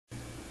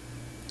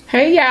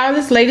Hey y'all,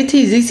 this Lady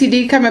T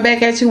ZCD coming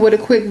back at you with a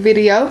quick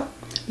video.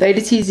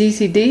 Lady T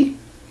ZCD.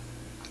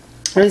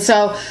 And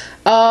so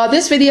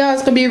this video is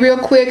gonna be real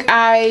quick.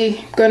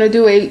 I'm gonna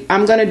do a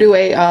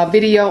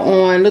video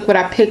on look what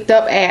I picked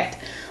up at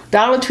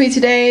Dollar Tree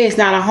today. It's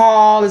not a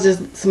haul, it's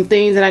just some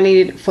things that I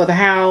needed for the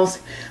house,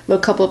 a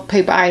little couple of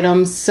paper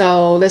items.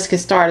 So let's get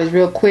started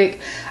real quick.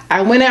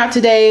 I went out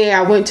today.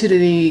 I went to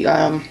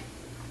the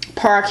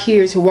park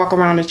here to walk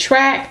around the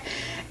track.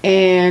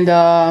 And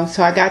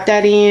so I got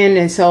that in,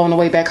 and so on the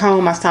way back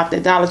home I stopped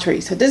at Dollar Tree.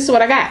 So this is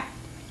what I got.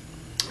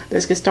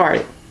 Let's get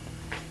started.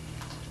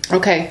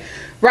 Okay,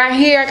 right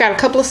here I got a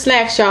couple of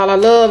snacks, y'all. I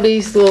love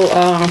these little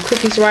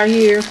cookies right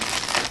here.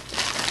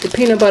 The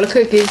peanut butter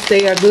cookies,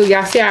 they are good.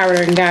 Y'all see I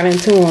already got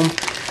into them.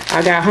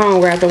 I got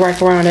hungry after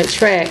walking around that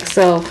track,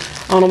 so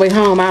on the way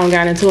home I don't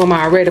got into them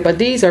already. But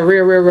these are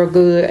real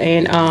good,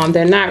 and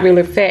they're not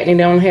really fattening.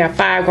 They only have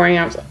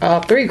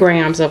 3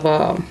 grams of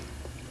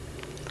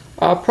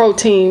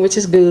protein, which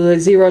is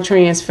good, 0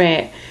 trans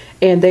fat,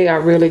 and they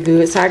are really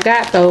good. So I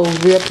got those,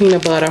 real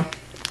peanut butter,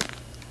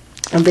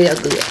 and they are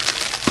good.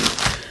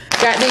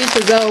 Got these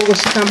for Zoe when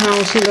she come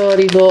home. She loves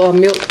these little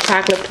milk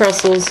chocolate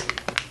pretzels,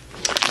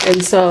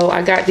 and so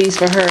I got these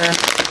for her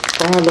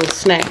little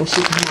snack when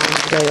she come home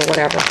today or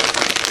whatever.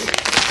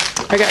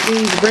 I got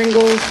these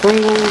Pringles,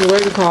 what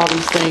do you call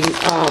these things?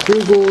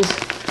 Brugles.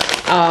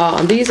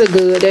 These are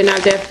good. They're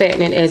not that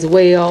fattening as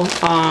well.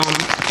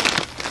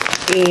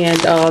 And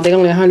they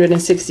only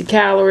 160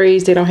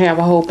 calories. They don't have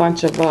a whole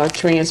bunch of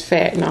trans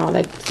fat and all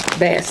that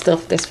bad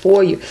stuff that's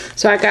for you.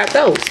 So I got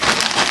those.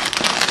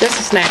 Just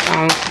a snack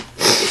on.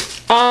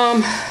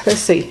 Let's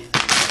see.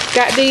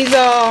 Got these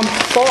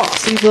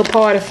forks, these little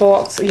party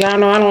forks. Y'all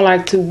know I don't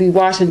like to be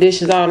washing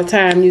dishes all the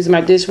time using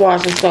my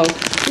dishwasher, so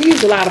we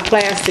use a lot of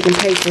plastic and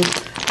paper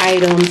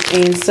items,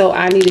 and so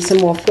I needed some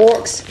more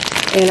forks,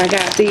 and I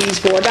got these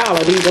for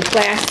 $1. These are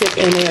plastic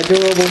and they're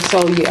durable,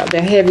 so yeah,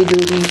 they're heavy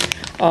duty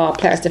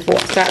plastic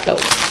forks. Got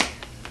those.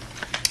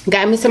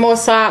 Got me some more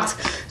socks,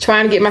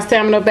 trying to get my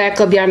stamina back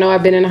up. Y'all know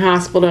I've been in the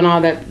hospital and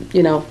all that,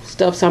 you know,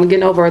 stuff, so I'm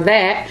getting over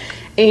that.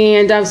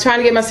 And I was trying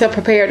to get myself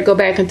prepared to go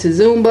back into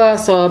Zumba,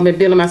 so I've been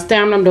building my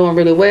stamina. I'm doing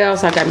really well,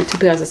 so I got me 2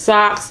 pairs of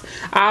socks.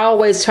 I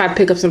always try to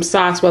pick up some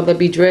socks, whether it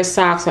be dress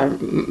socks or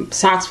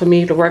socks for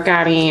me to work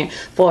out in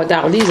for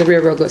 $1. These are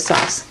real good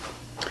socks.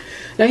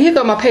 Now here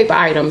go my paper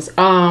items.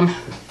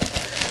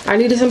 I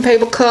needed some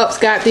paper cups.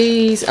 Got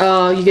these.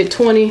 You get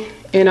 20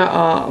 in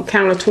a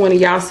count of 20.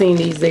 Y'all seen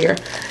these there.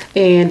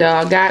 And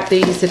got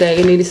these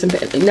today. Needed some.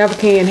 Never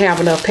can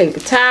have enough paper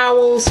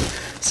towels.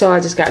 So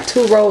I just got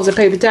 2 rolls of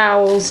paper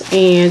towels,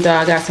 and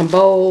I got some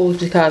bowls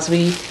because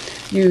we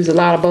use a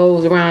lot of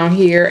bowls around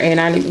here. And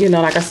I, you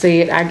know, like I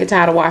said, I get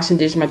tired of washing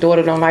dishes. My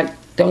daughter don't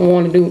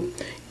want to do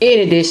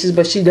any dishes,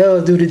 but she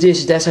does do the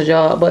dishes. That's her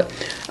job. But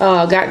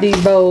got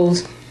these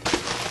bowls,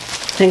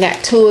 and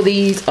got 2 of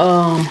these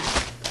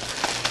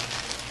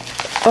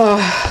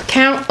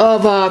count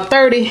of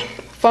 30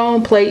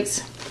 foam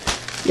plates.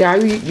 Yeah,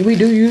 we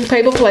do use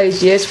paper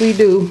plates. Yes, we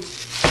do.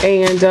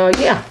 And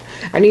yeah.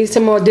 I need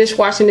some more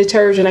dishwashing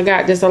detergent. I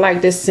got this. I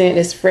like this scent.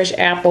 It's fresh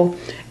apple,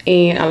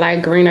 and I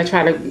like green. I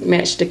try to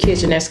match the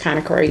kitchen. That's kind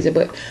of crazy,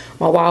 but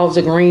my walls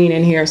are green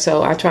in here,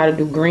 so I try to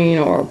do green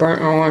or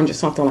burnt orange or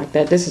something like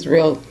that. This is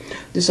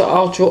this is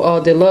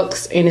ultra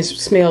deluxe, and it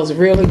smells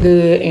really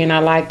good, and I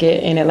like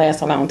it, and it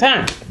lasts a long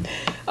time.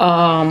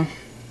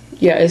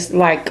 Yeah, it's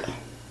like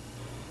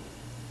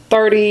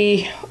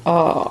 30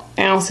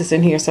 ounces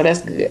in here, so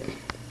that's good.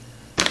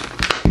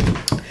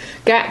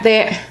 Got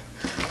that.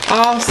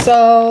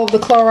 Also, the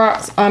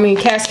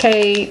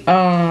Cascade.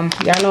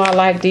 Y'all know I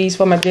like these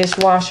for my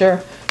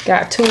dishwasher.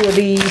 Got 2 of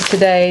these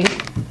today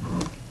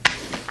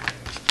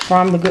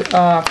from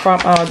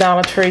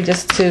Dollar Tree,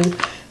 just 2.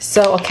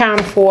 So a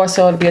count of 4,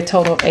 so it'll be a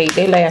total of 8.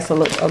 They last a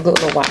good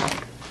little while,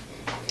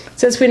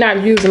 since we're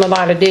not using a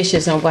lot of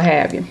dishes and what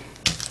have you.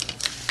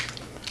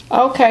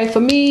 Okay, for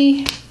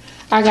me,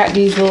 I got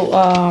these little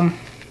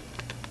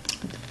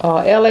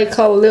LA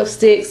Color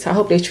lipsticks. I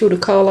hope they're true to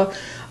color.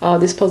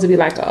 This is supposed to be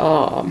like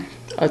a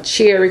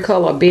cherry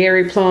color, a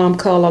berry plum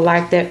color,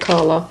 like that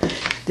color.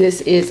 This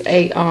is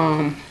a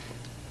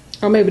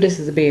or maybe this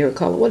is a berry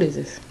color. What is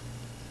this?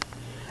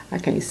 I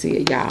can't see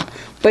it, y'all.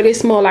 But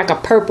it's more like a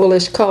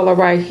purplish color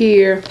right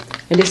here,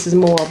 and this is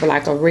more of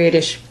like a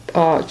reddish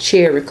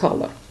cherry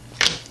color.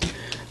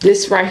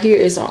 This right here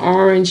is an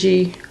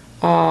orangey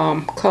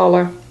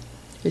color,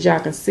 as y'all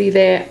can see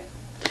that.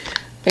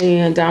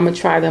 And I'm gonna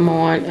try them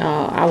on.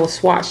 I will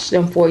swatch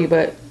them for you,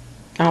 but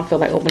I don't feel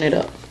like opening it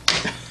up.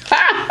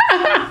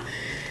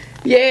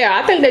 Yeah,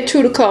 I think they're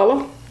true to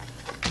color.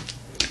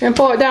 And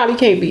for $1, you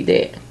can't beat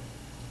that.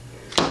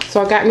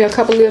 So I got me a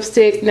couple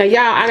lipsticks. Now,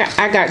 y'all,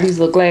 I got these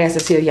little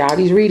glasses here, y'all.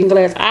 These reading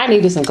glasses. I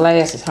needed some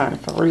glasses, honey,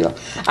 for real.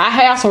 I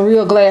have some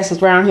real glasses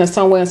around here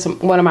somewhere in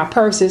one of my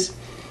purses.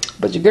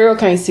 But your girl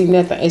can't see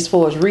nothing as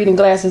far as reading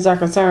glasses are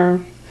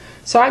concerned.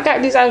 So I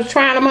got these. I was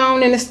trying them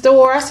on in the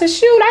store. I said,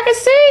 shoot, I can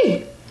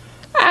see.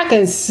 I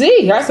can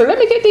see. I said, let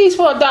me get these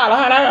for $1.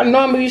 I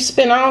normally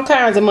spend all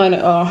kinds of money,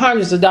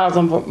 hundreds of dollars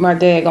on my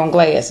daggone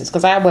glasses,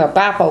 because I wear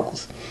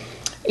bifocals.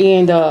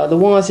 And the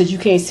ones that you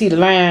can't see the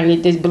line,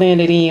 it just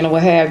blended in or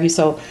what have you.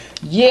 So,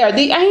 yeah, I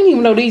didn't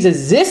even know these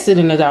existed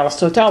in the dollar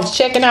store. So I was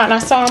checking out and I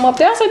saw them up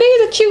there. I said,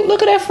 these are cute.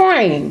 Look at that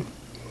frame.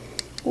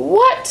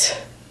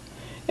 What?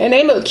 And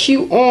they look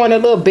cute on a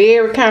little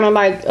berry, kind of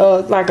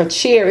like a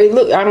cherry. It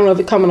look, I don't know if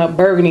it's coming up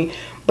burgundy,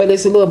 but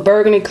it's a little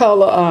burgundy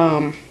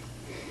color.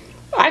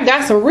 I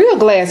got some real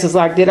glasses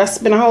like that. I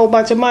spent a whole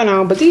bunch of money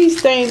on, but these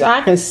things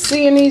I can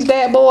see in these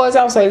bad boys.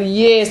 I was like,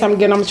 yes, I'm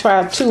gonna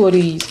try 2 of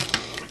these,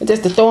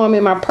 just to throw them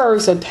in my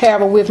purse or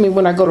have them with me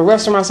when I go to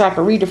restaurants so I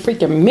can read the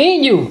freaking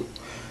menu.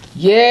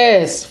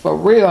 Yes, for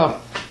real.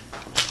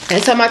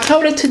 And so my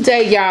total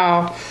today,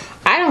 y'all,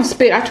 I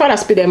try not to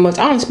spend that much.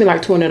 I don't spend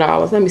like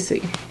 $20. Let me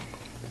see.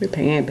 We're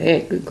paying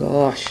back. Good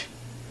gosh.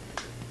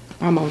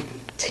 I'm on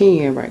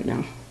 10 right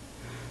now.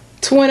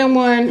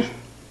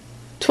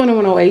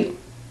 21.08.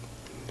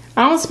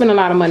 I don't spend a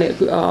lot of money at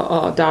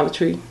Dollar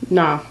Tree.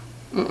 No.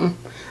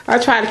 I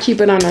try to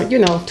keep it under,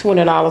 $20,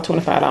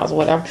 $25, or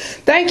whatever.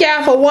 Thank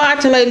y'all for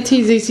watching Lady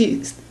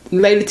TZCD.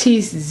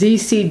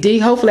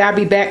 Hopefully I'll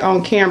be back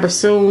on camera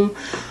soon.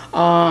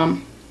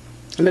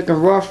 Looking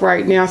rough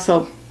right now,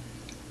 so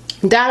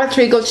Dollar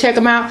Tree, go check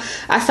them out.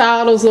 I saw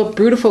all those little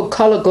beautiful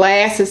color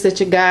glasses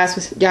that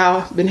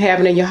y'all been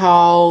having in your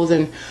halls,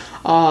 and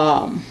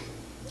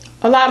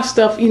a lot of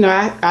stuff.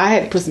 I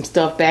had to put some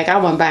stuff back. I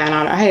wasn't buying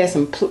all. I had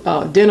some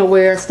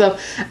dinnerware and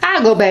stuff.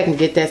 I'll go back and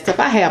get that stuff.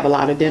 I have a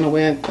lot of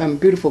dinnerware and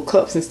beautiful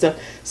cups and stuff.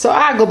 So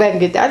I'll go back and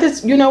get that. I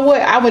just, you know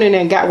what? I went in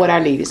there and got what I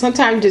needed.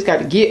 Sometimes you just got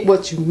to get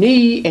what you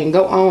need and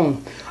go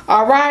on.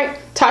 All right.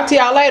 Talk to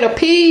y'all later.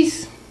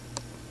 Peace.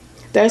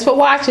 Thanks for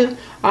watching.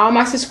 All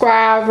my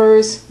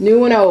subscribers,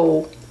 new and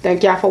old.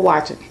 Thank y'all for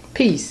watching.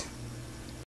 Peace.